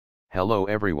Hello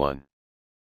everyone.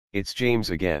 It's James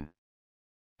again.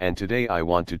 And today I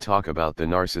want to talk about the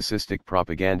narcissistic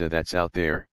propaganda that's out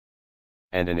there.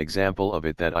 And an example of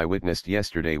it that I witnessed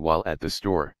yesterday while at the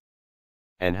store.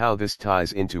 And how this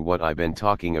ties into what I've been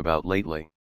talking about lately.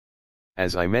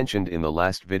 As I mentioned in the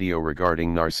last video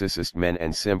regarding narcissist men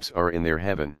and simps are in their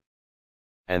heaven.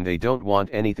 And they don't want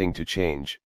anything to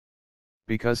change.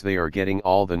 Because they are getting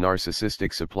all the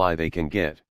narcissistic supply they can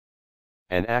get.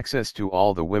 And access to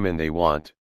all the women they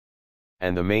want.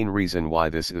 And the main reason why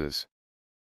this is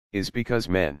because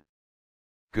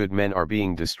good men are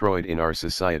being destroyed in our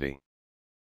society.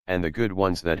 And the good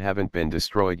ones that haven't been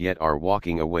destroyed yet are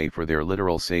walking away for their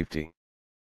literal safety.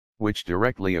 Which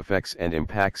directly affects and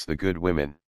impacts the good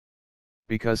women.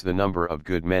 Because the number of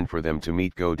good men for them to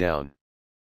meet go down.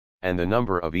 And the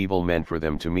number of evil men for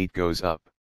them to meet goes up.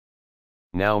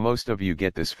 Now most of you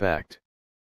get this fact.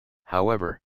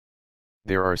 However,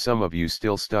 there are some of you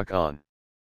still stuck on,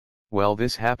 well,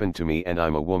 this happened to me and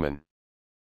I'm a woman.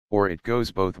 Or it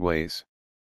goes both ways.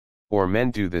 Or men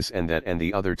do this and that and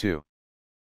the other too.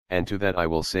 And to that I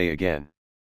will say again.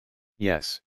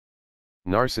 Yes.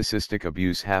 Narcissistic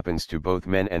abuse happens to both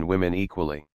men and women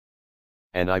equally.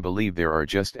 And I believe there are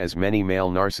just as many male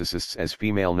narcissists as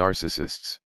female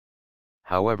narcissists.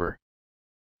 However,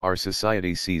 our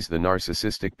society sees the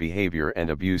narcissistic behavior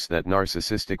and abuse that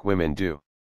narcissistic women do.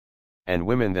 And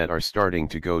women that are starting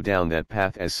to go down that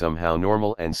path as somehow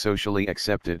normal and socially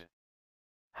accepted.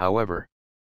 However,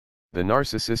 the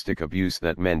narcissistic abuse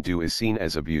that men do is seen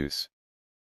as abuse.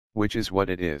 Which is what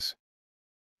it is.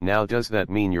 Now does that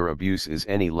mean your abuse is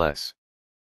any less?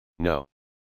 No.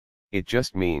 It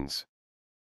just means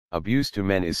abuse to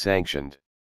men is sanctioned,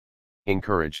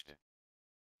 encouraged,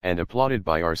 and applauded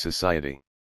by our society.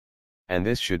 And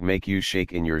this should make you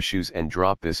shake in your shoes and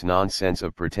drop this nonsense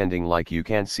of pretending like you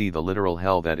can't see the literal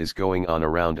hell that is going on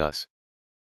around us.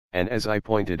 And as I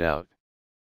pointed out,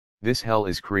 this hell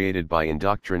is created by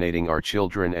indoctrinating our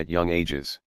children at young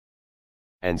ages.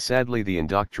 And sadly the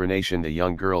indoctrination the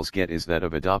young girls get is that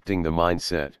of adopting the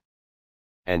mindset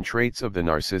and traits of the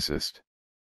narcissist.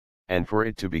 And for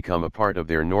it to become a part of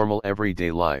their normal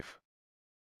everyday life.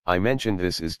 I mentioned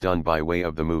this is done by way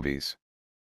of the movies,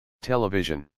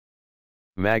 television,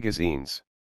 magazines,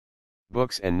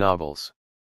 books and novels,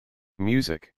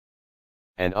 music,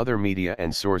 and other media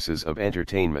and sources of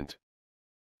entertainment.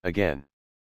 Again,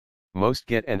 most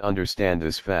get and understand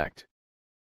this fact.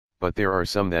 But there are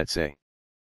some that say,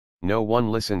 no one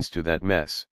listens to that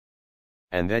mess.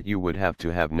 And that you would have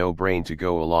to have no brain to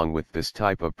go along with this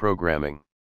type of programming.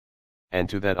 And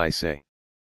to that I say,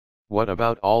 what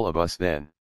about all of us then?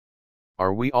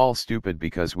 Are we all stupid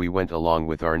because we went along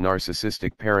with our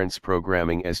narcissistic parents'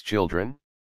 programming as children?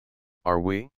 Are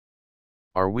we?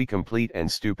 Are we complete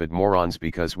and stupid morons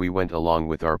because we went along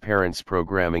with our parents'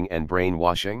 programming and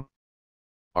brainwashing?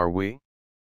 Are we?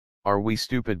 Are we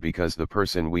stupid because the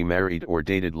person we married or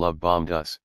dated love bombed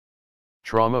us,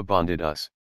 trauma bonded us,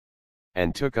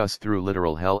 and took us through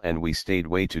literal hell and we stayed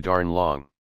way too darn long?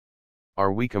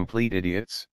 Are we complete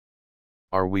idiots?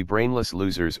 Are we brainless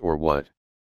losers or what?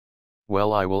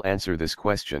 Well, I will answer this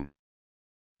question.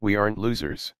 We aren't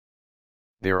losers.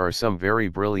 There are some very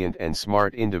brilliant and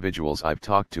smart individuals I've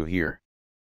talked to here.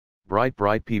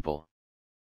 Bright people.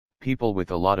 People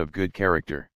with a lot of good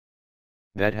character.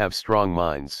 That have strong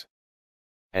minds.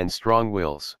 And strong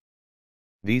wills.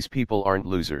 These people aren't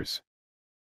losers.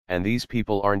 And these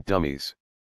people aren't dummies.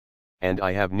 And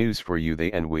I have news for you,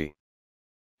 they and we.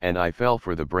 And I fell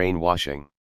for the brainwashing.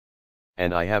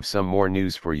 And I have some more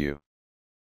news for you.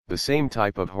 The same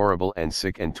type of horrible and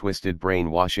sick and twisted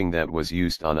brainwashing that was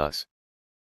used on us.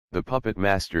 The puppet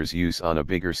masters use on a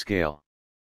bigger scale.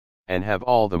 And have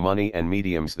all the money and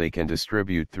mediums they can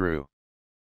distribute through.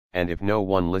 And if no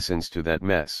one listens to that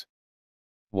mess,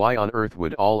 why on earth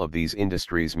would all of these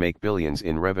industries make billions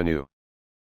in revenue?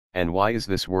 And why is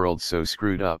this world so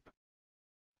screwed up?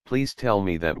 Please tell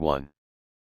me that one.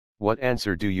 What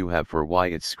answer do you have for why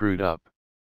it's screwed up?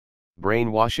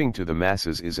 Brainwashing to the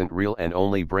masses isn't real and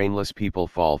only brainless people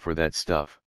fall for that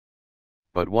stuff.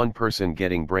 But one person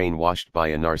getting brainwashed by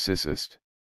a narcissist,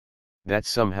 that's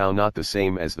somehow not the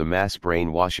same as the mass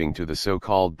brainwashing to the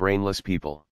so-called brainless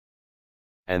people.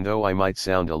 And though I might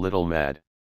sound a little mad,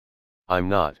 I'm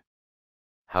not.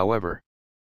 However,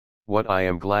 what I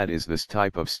am glad is this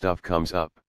type of stuff comes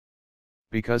up.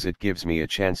 Because it gives me a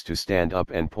chance to stand up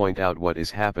and point out what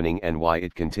is happening and why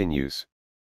it continues.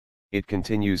 It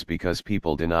continues because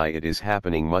people deny it is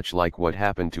happening, much like what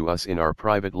happened to us in our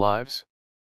private lives.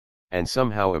 And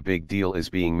somehow a big deal is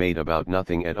being made about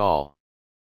nothing at all.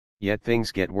 Yet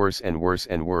things get worse and worse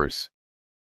and worse.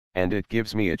 And it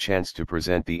gives me a chance to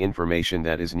present the information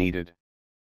that is needed.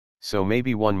 So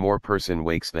maybe one more person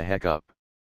wakes the heck up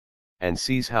and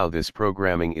sees how this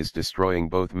programming is destroying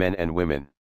both men and women.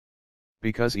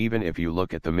 Because even if you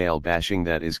look at the male bashing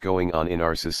that is going on in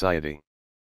our society,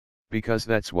 because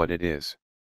that's what it is.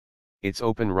 It's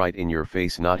open right in your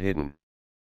face, not hidden.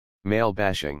 Male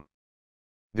bashing.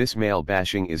 This male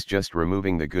bashing is just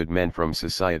removing the good men from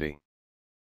society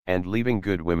and leaving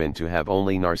good women to have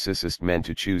only narcissist men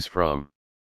to choose from.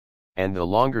 And the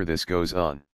longer this goes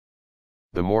on,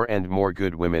 the more and more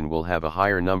good women will have a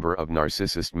higher number of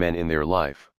narcissist men in their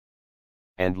life,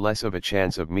 and less of a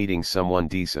chance of meeting someone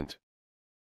decent.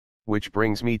 Which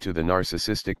brings me to the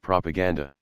narcissistic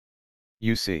propaganda.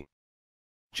 You see,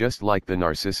 just like the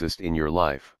narcissist in your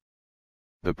life,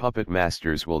 the puppet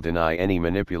masters will deny any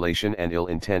manipulation and ill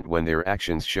intent when their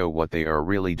actions show what they are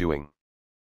really doing.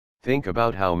 Think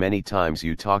about how many times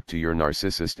you talked to your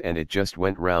narcissist and it just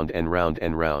went round and round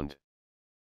and round.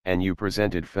 And you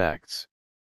presented facts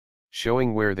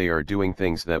showing where they are doing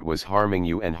things that was harming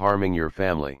you and harming your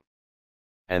family.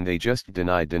 And they just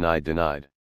denied.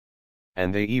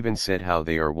 And they even said how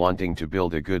they are wanting to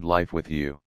build a good life with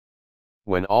you,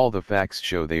 when all the facts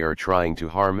show they are trying to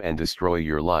harm and destroy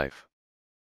your life.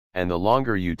 And the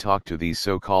longer you talk to these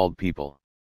so-called people,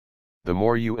 the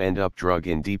more you end up drug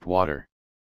in deep water.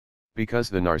 Because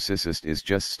the narcissist is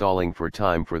just stalling for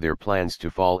time for their plans to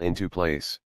fall into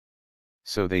place.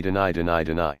 So they deny,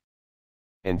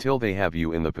 until they have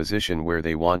you in the position where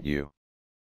they want you.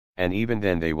 And even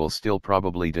then they will still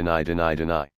probably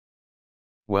deny.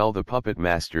 Well, the puppet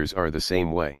masters are the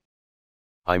same way.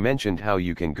 I mentioned how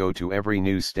you can go to every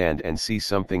newsstand and see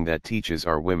something that teaches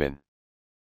our women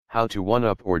how to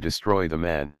one-up or destroy the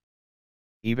man.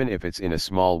 Even if it's in a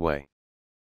small way.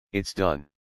 It's done.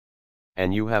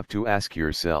 And you have to ask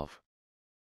yourself.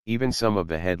 Even some of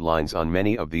the headlines on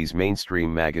many of these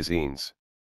mainstream magazines.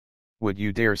 Would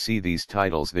you dare see these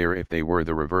titles there if they were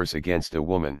the reverse against a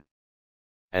woman?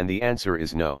 And the answer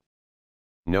is no.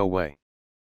 No way.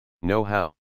 No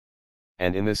how.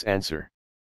 And in this answer,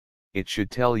 it should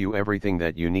tell you everything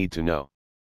that you need to know.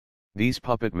 These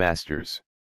puppet masters,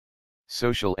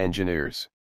 social engineers,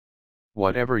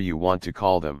 whatever you want to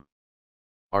call them,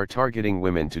 are targeting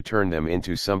women to turn them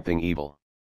into something evil.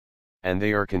 And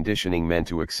they are conditioning men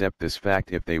to accept this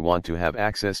fact if they want to have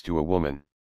access to a woman.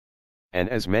 And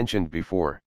as mentioned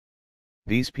before,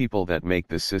 these people that make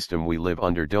the system we live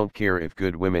under don't care if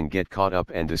good women get caught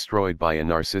up and destroyed by a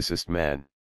narcissist man.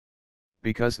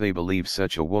 Because they believe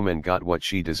such a woman got what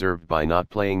she deserved by not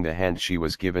playing the hand she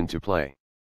was given to play.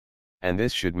 And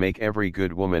this should make every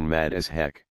good woman mad as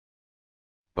heck.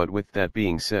 But with that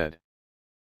being said,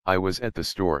 I was at the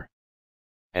store,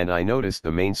 and I noticed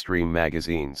the mainstream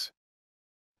magazines,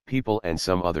 People and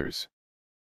some others.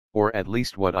 Or at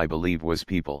least what I believe was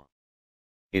People.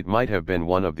 It might have been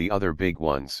one of the other big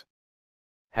ones.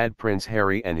 Had Prince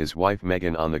Harry and his wife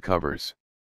Meghan on the covers.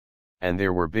 And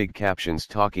there were big captions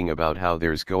talking about how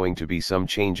there's going to be some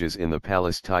changes in the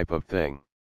palace type of thing.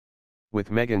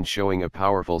 With Meghan showing a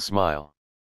powerful smile.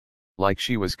 Like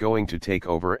she was going to take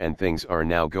over and things are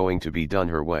now going to be done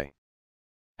her way.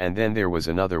 And then there was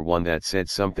another one that said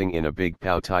something in a big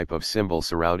POW type of symbol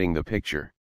surrounding the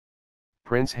picture.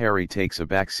 Prince Harry takes a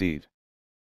back seat.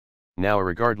 Now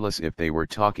regardless if they were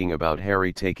talking about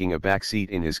Harry taking a back seat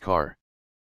in his car,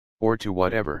 or to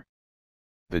whatever,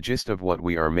 the gist of what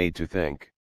we are made to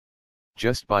think,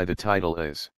 just by the title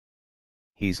is,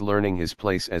 he's learning his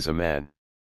place as a man.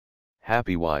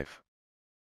 Happy wife.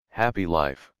 Happy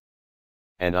life.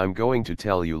 And I'm going to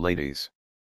tell you ladies,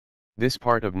 this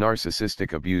part of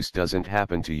narcissistic abuse doesn't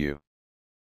happen to you.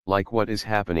 Like what is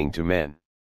happening to men.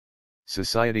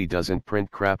 Society doesn't print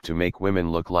crap to make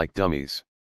women look like dummies.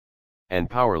 And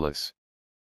powerless.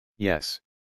 Yes.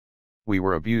 We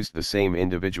were abused the same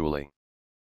individually.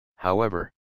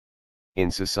 However, in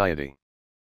society,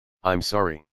 I'm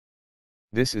sorry,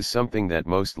 this is something that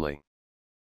mostly,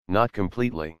 not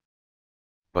completely,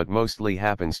 but mostly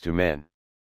happens to men.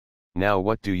 Now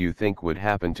what do you think would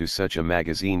happen to such a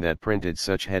magazine that printed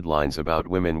such headlines about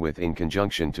women with in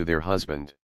conjunction to their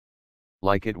husband?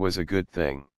 Like it was a good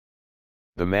thing.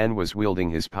 The man was wielding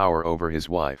his power over his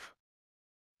wife.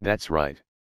 That's right.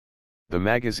 The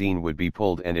magazine would be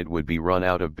pulled and it would be run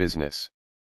out of business.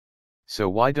 So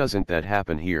why doesn't that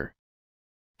happen here?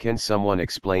 Can someone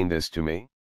explain this to me?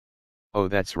 Oh,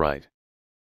 that's right.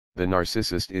 The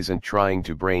narcissist isn't trying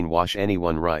to brainwash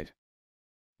anyone, right?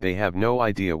 They have no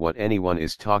idea what anyone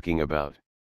is talking about.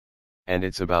 And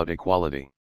it's about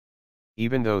equality.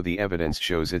 Even though the evidence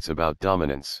shows it's about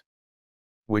dominance.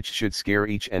 Which should scare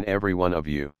each and every one of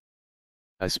you.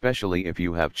 Especially if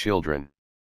you have children.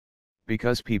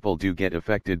 Because people do get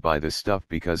affected by this stuff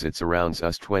because it surrounds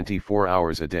us 24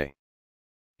 hours a day.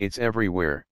 It's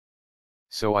everywhere.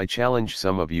 So I challenge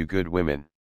some of you good women.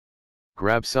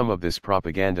 Grab some of this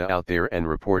propaganda out there and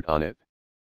report on it.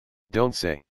 Don't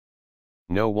say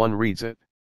no one reads it.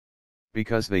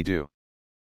 Because they do.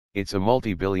 It's a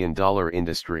multi-billion-dollar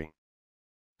industry.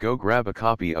 Go grab a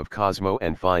copy of Cosmo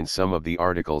and find some of the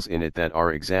articles in it that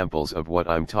are examples of what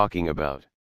I'm talking about.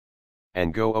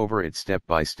 And go over it step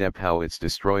by step how it's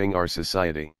destroying our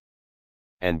society.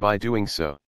 And by doing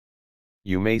so,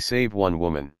 you may save one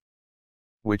woman.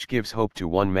 Which gives hope to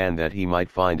one man that he might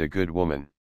find a good woman.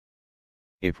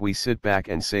 If we sit back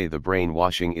and say the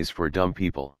brainwashing is for dumb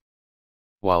people,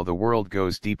 while the world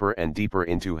goes deeper and deeper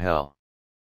into hell,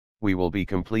 we will be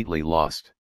completely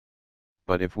lost.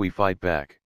 But if we fight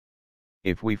back,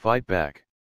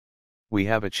 we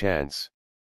have a chance.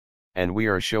 And we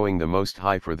are showing the Most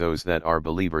High for those that are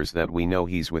believers that we know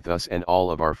He's with us in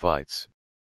all of our fights.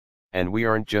 And we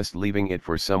aren't just leaving it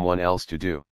for someone else to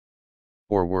do.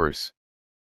 Or worse,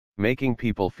 making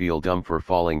people feel dumb for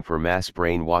falling for mass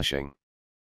brainwashing.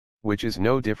 Which is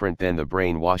no different than the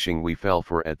brainwashing we fell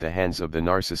for at the hands of the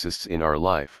narcissists in our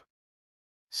life.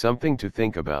 Something to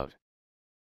think about.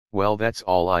 Well, that's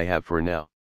all I have for now.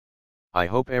 I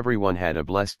hope everyone had a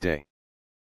blessed day.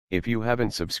 If you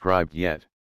haven't subscribed yet,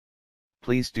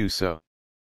 please do so.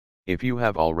 If you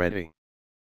have already,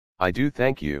 I do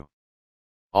thank you.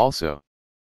 Also,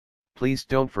 please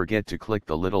don't forget to click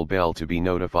the little bell to be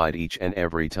notified each and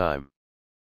every time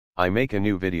I make a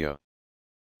new video.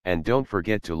 And don't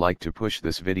forget to like to push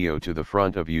this video to the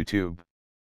front of YouTube.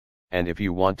 And if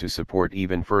you want to support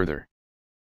even further,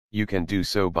 you can do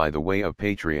so by the way of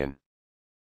Patreon.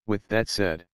 With that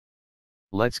said,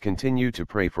 let's continue to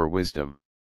pray for wisdom.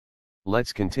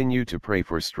 Let's continue to pray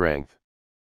for strength.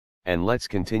 And let's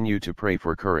continue to pray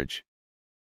for courage.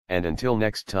 And until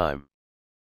next time,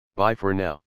 bye for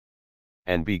now.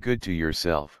 And be good to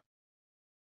yourself.